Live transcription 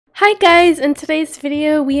Hi guys, in today's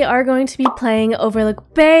video we are going to be playing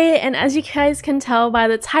Overlook Bay, and as you guys can tell by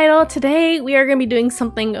the title, today we are going to be doing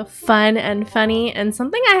something fun and funny and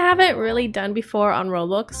something I haven't really done before on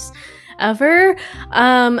Roblox ever.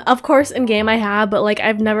 Of course in game I have, but like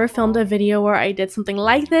I've never filmed a video where I did something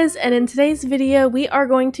like this, and in today's video we are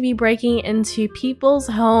going to be breaking into people's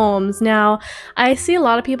homes. Now I see a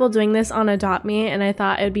lot of people doing this on Adopt Me, and I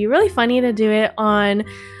thought it would be really funny to do it on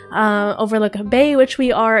Overlook Bay, which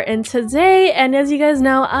we are in today. And as you guys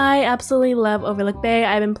know, I absolutely love Overlook Bay.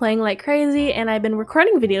 I've been playing like crazy and I've been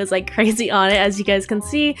recording videos like crazy on it. As you guys can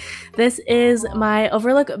see, this is my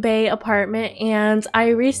Overlook Bay apartment, and I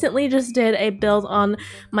recently just did a build on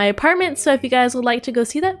my apartment, so if you guys would like to go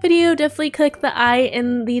see that video, definitely click the I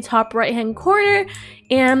in the top right hand corner,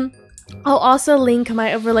 and I'll also link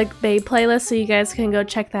my Overlook Bay playlist so you guys can go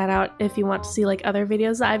check that out if you want to see like other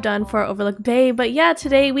videos that I've done for Overlook Bay. But yeah,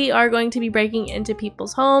 today we are going to be breaking into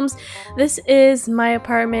people's homes. This is my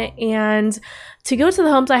apartment, and to go to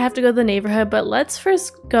the homes I have to go to the neighborhood, but let's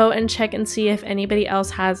first go and check and see if anybody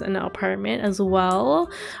else has an apartment as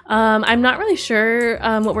well. I'm not really sure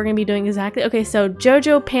what we're gonna be doing exactly. Okay, so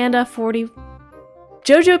Jojo Panda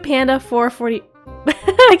 440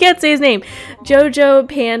 I can't say his name. Jojo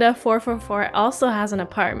Panda 444 also has an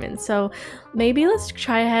apartment, so maybe let's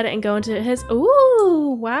try ahead and go into his.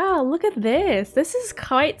 Ooh, wow, look at this. This is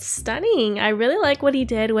quite stunning. I really like what he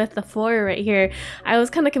did with the floor right here. I was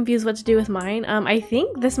kind of confused what to do with mine. I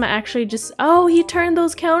think this might actually just, oh, he turned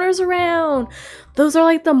those counters around. Those are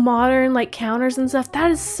like the modern like counters and stuff.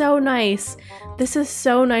 That is so nice. This is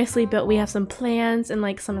so nicely built. We have some plants and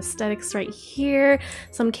like some aesthetics right here,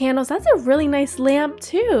 some candles. That's a really nice lamp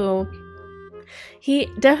too. He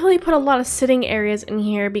definitely put a lot of sitting areas in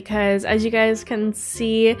here because, as you guys can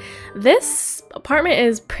see, this apartment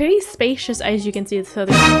is pretty spacious, as you can see. So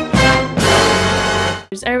there's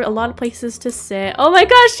a lot of places to sit. Oh my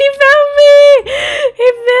gosh, he found me!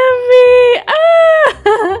 He found me! Ah!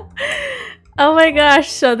 Oh my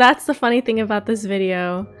gosh, so that's the funny thing about this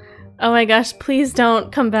video. Oh my gosh, please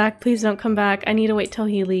don't come back. Please don't come back. I need to wait till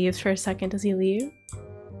he leaves for a second. Does he leave?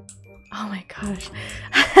 Oh my gosh.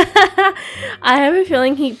 I have a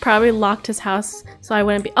feeling he probably locked his house so I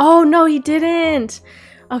wouldn't be. Oh no, he didn't.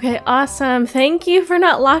 Okay, awesome. Thank you for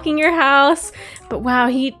not locking your house. But wow,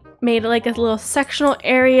 he made like a little sectional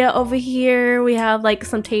area over here. We have like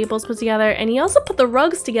some tables put together, and he also put the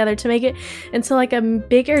rugs together to make it into like a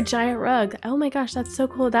bigger giant rug. Oh my gosh, that's so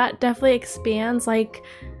cool. That definitely expands like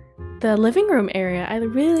the living room area. I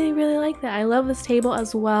really like that. I love this table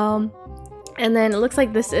as well. And then it looks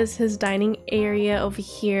like this is his dining area over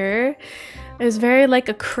here. There's very like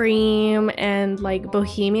a cream and like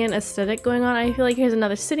bohemian aesthetic going on. I feel like here's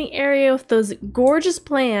another sitting area with those gorgeous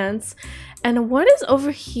plants. And what is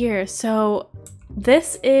over here? So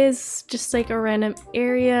this is just like a random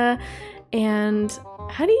area. And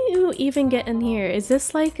how do you even get in here? Is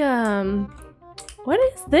this like what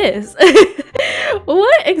is this?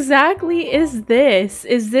 What exactly is this?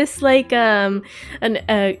 Is this like an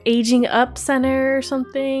aging up center or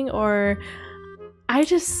something? Or I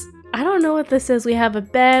don't know what this is. We have a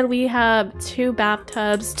bed, we have 2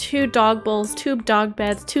 bathtubs, 2 dog bowls, 2 dog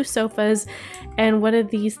beds, 2 sofas, and what are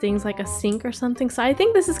these things, like a sink or something? So I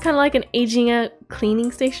think this is kind of like an aging up cleaning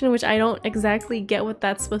station, which I don't exactly get what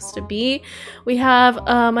that's supposed to be. We have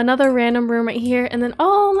another random room right here, and then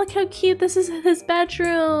oh, look how cute, this is his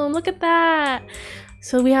bedroom. Look at that.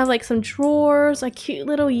 So we have like some drawers, a cute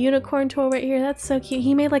little unicorn toy right here. That's so cute.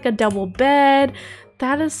 He made like a double bed.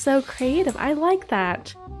 That is so creative. I like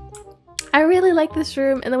that. I really like this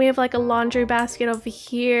room. And then we have like a laundry basket over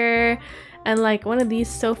here and like one of these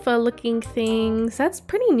sofa looking things. That's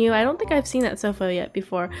pretty new. I don't think I've seen that sofa yet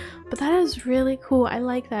before, but that is really cool. I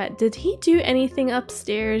like that. Did he do anything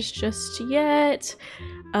upstairs just yet?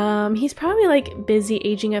 He's probably like busy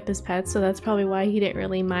aging up his pets, so that's probably why he didn't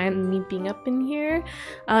really mind me being up in here.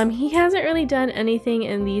 He hasn't really done anything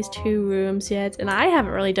in these 2 rooms yet, and I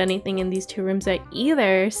haven't really done anything in these 2 rooms yet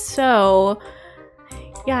either. So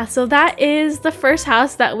yeah, so that is the first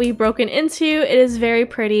house that we've broken into. It is very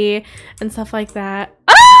pretty and stuff like that.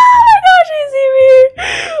 Oh my gosh, I see me!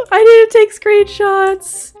 I need to take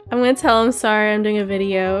screenshots. I'm gonna tell him sorry, I'm doing a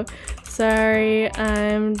video. Sorry,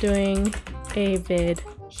 I'm doing a vid.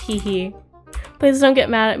 Hehe. Please don't get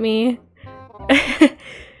mad at me.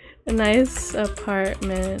 A nice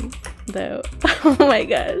apartment though. Oh my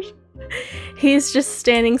gosh. He's just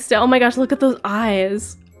standing still. Oh my gosh, look at those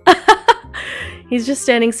eyes. He's just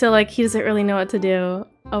standing still like he doesn't really know what to do.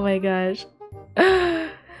 Oh my gosh.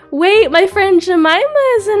 Wait, my friend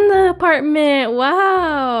Jemima is in the apartment.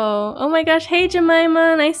 Wow. Oh my gosh. Hey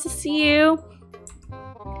Jemima, nice to see you.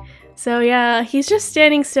 So yeah, he's just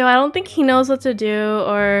standing still. I don't think he knows what to do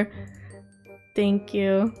or... Thank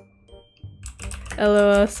you.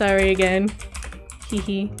 LOL, sorry again.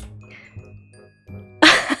 Hehe.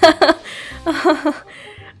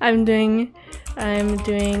 I'm doing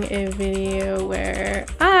a video where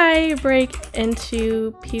I break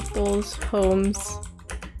into people's homes.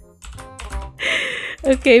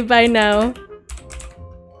 Okay, bye now.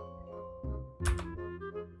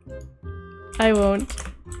 I won't.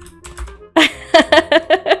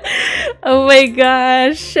 Oh my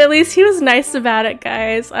gosh, at least he was nice about it,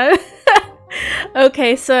 guys.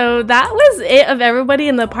 Okay, so that was it of everybody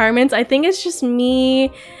in the apartments. I think it's just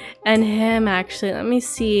me and him, actually. Let me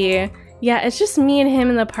see. Yeah, it's just me and him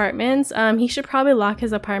in the apartments. He should probably lock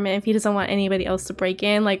his apartment if he doesn't want anybody else to break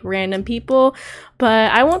in, like random people.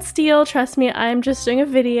 But I won't steal, trust me, I'm just doing a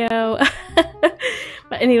video.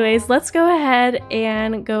 But anyways, let's go ahead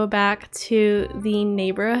and go back to the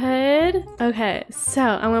neighborhood. Okay, so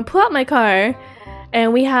I'm gonna pull out my car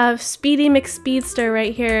and we have Speedy McSpeedster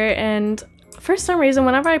right here, and for some reason,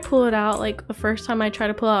 whenever I pull it out, like the first time I try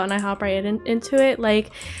to pull out and I hop right into it,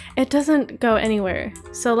 like it doesn't go anywhere.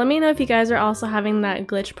 So let me know if you guys are also having that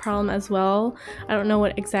glitch problem as well. I don't know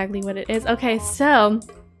exactly what it is. Okay, so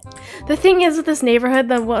the thing is with this neighborhood,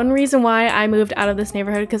 the one reason why I moved out of this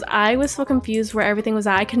neighborhood, because I was so confused where everything was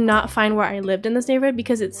at. I could not find where I lived in this neighborhood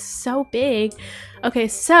because it's so big. Okay,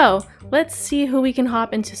 so let's see who we can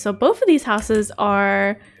hop into. So both of these houses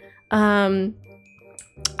are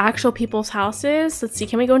actual people's houses. Let's see,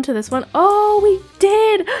 can we go into this one? Oh, we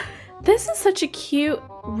did! This is such a cute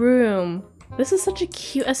room. This is such a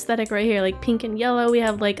cute aesthetic right here, like pink and yellow. We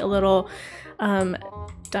have like a little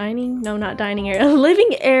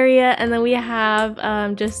living area, and then we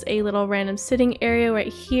have just a little random sitting area right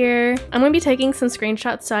here. I'm gonna be taking some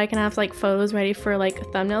screenshots so I can have like photos ready for like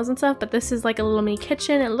thumbnails and stuff, but this is like a little mini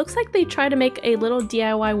kitchen. It looks like they tried to make a little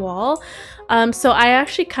DIY wall. So I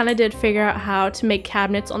actually kind of did figure out how to make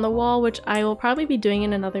cabinets on the wall, which I will probably be doing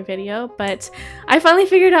in another video, but I finally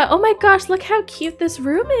figured out, oh my gosh, look how cute this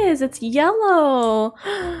room is. It's yellow.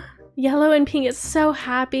 Yellow and pink. It's so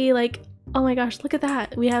happy. Like, oh my gosh, look at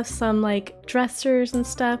that. We have some like dressers and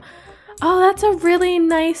stuff. Oh, that's a really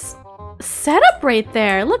nice setup right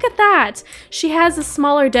there. Look at that. She has a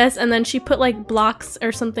smaller desk and then she put like blocks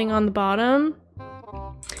or something on the bottom.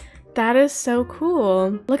 That is so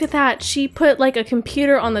cool. Look at that. She put like a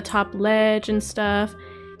computer on the top ledge and stuff.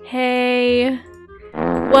 Hey.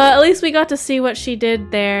 Well, at least we got to see what she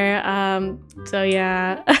did there. So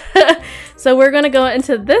yeah. So we're gonna go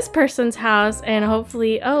into this person's house and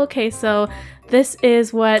hopefully, oh, okay, so this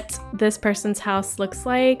is what this person's house looks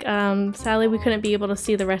like. Sadly, we couldn't be able to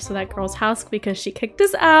see the rest of that girl's house because she kicked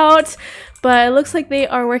us out, but it looks like they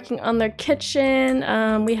are working on their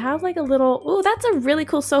kitchen. We have like a little, oh, that's a really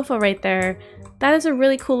cool sofa right there. That is a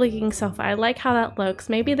really cool looking sofa. I like how that looks.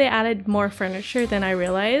 Maybe they added more furniture than I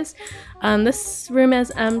realized. This room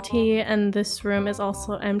is empty and this room is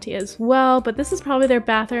also empty as well, but this is probably their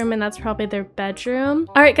bathroom and that's probably their bedroom.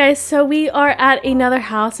 Alright guys, so we are at another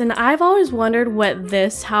house and I've always wondered what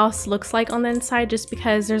this house looks like on the inside, just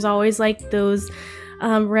because there's always like those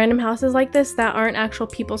random houses like this that aren't actual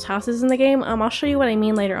people's houses in the game. I'll show you what I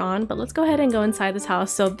mean later on, but let's go ahead and go inside this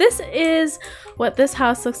house. So this is what this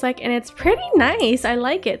house looks like and it's pretty nice. I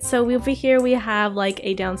like it. So over here we have like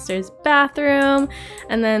a downstairs bathroom,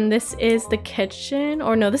 and then this is the kitchen,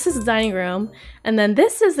 or no, this is the dining room, and then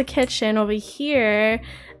this is the kitchen over here,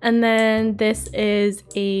 and then this is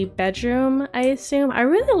a bedroom, I assume. I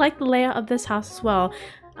really like the layout of this house as well.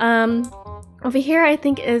 Over here I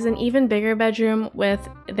think is an even bigger bedroom with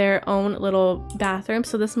their own little bathroom,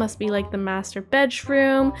 so this must be like the master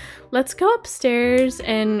bedroom. Let's go upstairs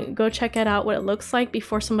and go check it out what it looks like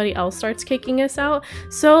before somebody else starts kicking us out.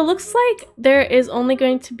 So it looks like there is only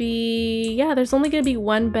going to be, yeah, there's only going to be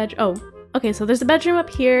one bed. Oh, okay, so there's a bedroom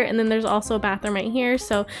up here and then there's also a bathroom right here.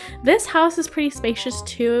 So this house is pretty spacious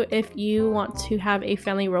too if you want to have a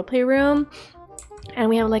family roleplay room. And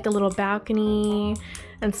we have like a little balcony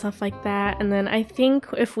and stuff like that. And then I think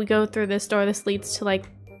if we go through this door, this leads to like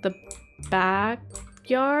the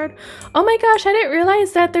backyard. Oh my gosh, I didn't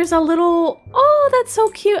realize that there's a little, oh, that's so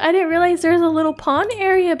cute. I didn't realize there's a little pond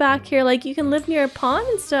area back here. Like you can live near a pond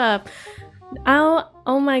and stuff.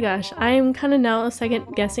 Oh my gosh, I'm kind of now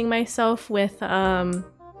second guessing myself with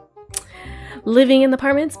living in the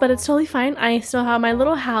apartments, but it's totally fine. I still have my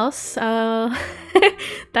little house.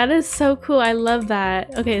 That is so cool. I love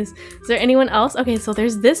that. Okay, is there anyone else? Okay, so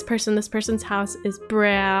there's this person. This person's house is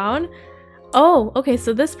brown. Oh, okay,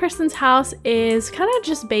 so this person's house is kind of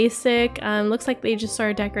just basic. Looks like they just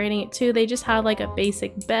started decorating it too. They just have like a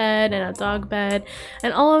basic bed and a dog bed,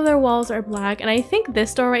 and all of their walls are black. And I think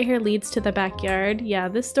this door right here leads to the backyard. Yeah,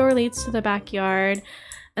 this door leads to the backyard.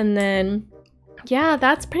 And then, yeah,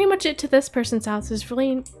 that's pretty much it to this person's house. There's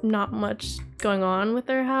really not much going on with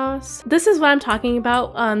their house. This is what I'm talking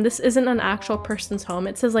about. This isn't an actual person's home.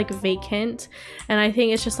 It says like vacant, and I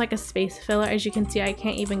think it's just like a space filler. As you can see, I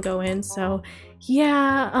can't even go in. So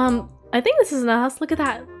yeah, I think this is an house. Look at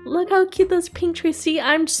that. Look how cute those pink trees. See,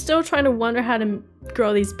 I'm still trying to wonder how to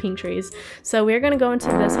grow these pink trees. So we're gonna go into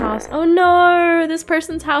this house. Oh no, this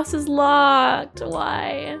person's house is locked.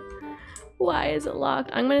 Why? Why is it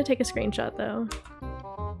locked? I'm gonna take a screenshot though.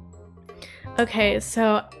 Okay,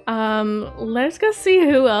 so let's go see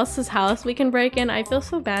who else's house we can break in. I feel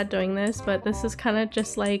so bad doing this, but this is kind of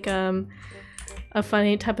just like a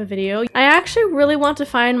funny type of video. I actually really want to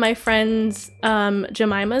find my friend's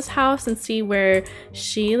Jemima's house and see where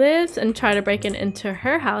she lives and try to break into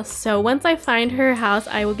her house. So once I find her house,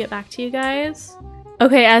 I will get back to you guys.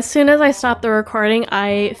 Okay, as soon as I stopped the recording,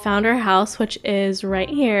 I found her house, which is right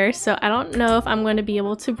here. So I don't know if I'm going to be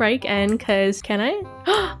able to break in, because can I?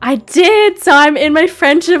 I did! So I'm in my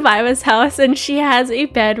friend Jemima's house, and she has a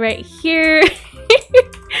bed right here.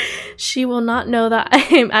 She will not know that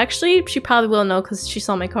I'm actually, she probably will know because she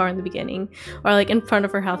saw my car in the beginning, or like in front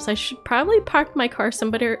of her house. I should probably park my car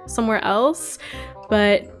somewhere else,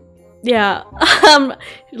 but yeah,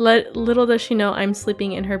 little does she know I'm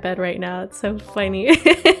sleeping in her bed right now. It's so funny.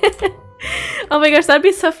 Oh my gosh, that'd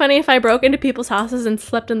be so funny if I broke into people's houses and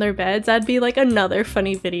slept in their beds. That'd be like another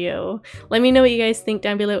funny video. Let me know what you guys think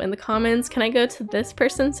down below in the comments. Can I go to this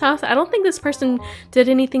person's house? I don't think this person did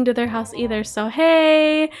anything to their house either. So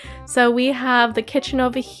hey, so we have the kitchen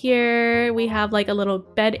over here. We have like a little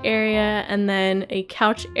bed area and then a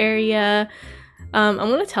couch area. I'm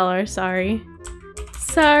gonna tell her sorry.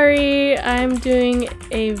 Sorry, I'm doing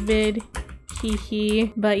a vid,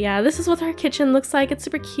 hee. But yeah, this is what our kitchen looks like. It's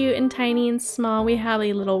super cute and tiny and small. We have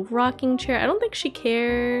a little rocking chair. I don't think she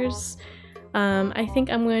cares. I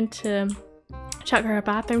think I'm going to check her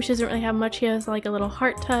bathroom. She doesn't really have much. She has like a little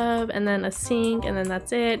heart tub and then a sink, and then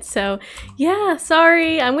that's it. So yeah,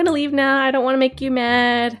 sorry, I'm gonna leave now. I don't want to make you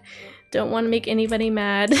mad. Don't want to make anybody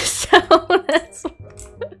mad. So that's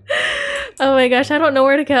oh my gosh, I don't know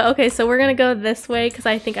where to go. Okay, so we're gonna go this way because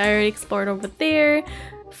I think I already explored over there.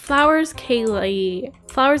 Flowers Kaylee.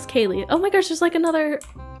 Flowers Kaylee. Oh my gosh, there's like another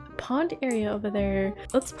pond area over there.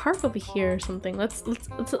 Let's park over here or something. Let's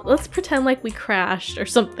pretend like we crashed or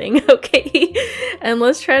something, okay? And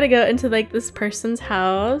let's try to go into like this person's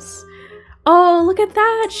house. Oh, look at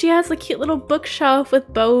that! She has a cute little bookshelf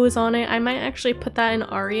with bows on it. I might actually put that in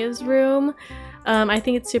Aria's room. I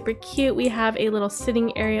think it's super cute. We have a little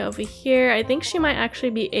sitting area over here. I think she might actually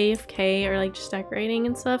be AFK or like just decorating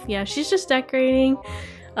and stuff. Yeah, she's just decorating.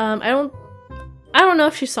 I don't know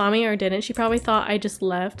if she saw me or didn't. She probably thought I just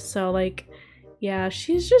left. So like, yeah,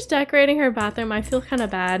 she's just decorating her bathroom. I feel kind of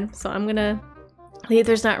bad, so I'm gonna leave.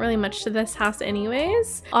 There's not really much to this house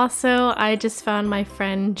anyways. Also, I just found my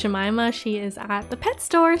friend Jemima. She is at the pet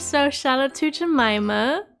store, so shout out to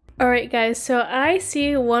Jemima. Alright guys, so I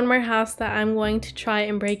see one more house that I'm going to try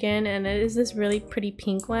and break in, and it is this really pretty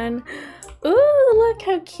pink one. Ooh, look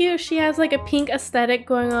how cute. She has like a pink aesthetic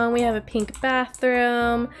going on. We have a pink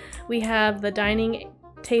bathroom. We have the dining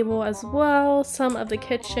table as well, some of the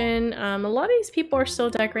kitchen. A lot of these people are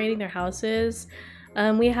still decorating their houses.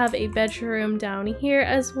 We have a bedroom down here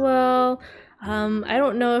as well. I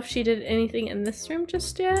don't know if she did anything in this room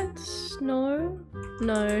just yet.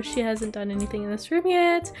 No, she hasn't done anything in this room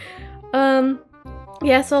yet.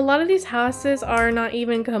 Yeah, so a lot of these houses are not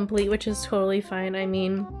even complete, which is totally fine. I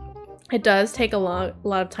mean, it does take a lot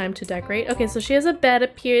of time to decorate. Okay, so she has a bed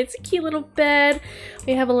up here. It's a cute little bed.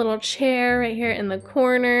 We have a little chair right here in the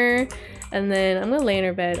corner. And then I'm gonna lay in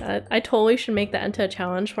her bed. I totally should make that into a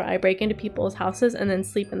challenge where I break into people's houses and then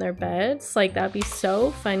sleep in their beds. Like, that'd be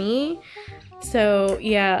so funny. So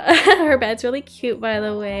yeah, her bed's really cute, by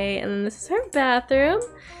the way. And then this is her bathroom.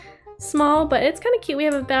 Small, but it's kind of cute. We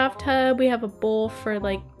have a bathtub. We have a bowl for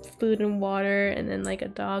like food and water, and then like a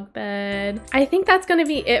dog bed. I think that's gonna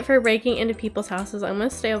be it for breaking into people's houses. I'm gonna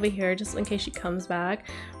stay over here just in case she comes back.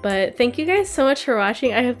 But thank you guys so much for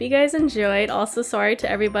watching. I hope you guys enjoyed. Also, sorry to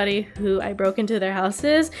everybody who I broke into their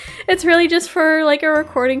houses. It's really just for like a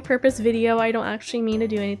recording purpose video. I don't actually mean to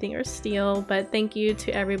do anything or steal, but thank you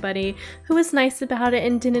to everybody who was nice about it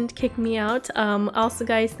and didn't kick me out. Also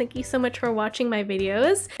guys, thank you so much for watching my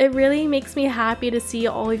videos. It really really makes me happy to see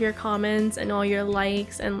all of your comments and all your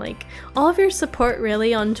likes and like all of your support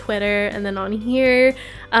really on Twitter and then on here.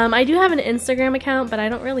 I do have an Instagram account, but I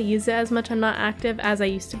don't really use it as much. I'm not active as I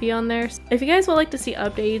used to be on there. So if you guys would like to see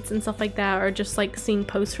updates and stuff like that, or just like seeing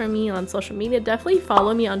posts from me on social media, definitely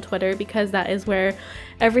follow me on Twitter because that is where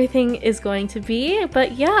everything is going to be.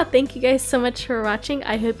 But yeah, thank you guys so much for watching.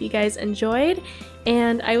 I hope you guys enjoyed,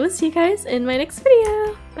 and I will see you guys in my next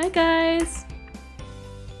video. Bye guys!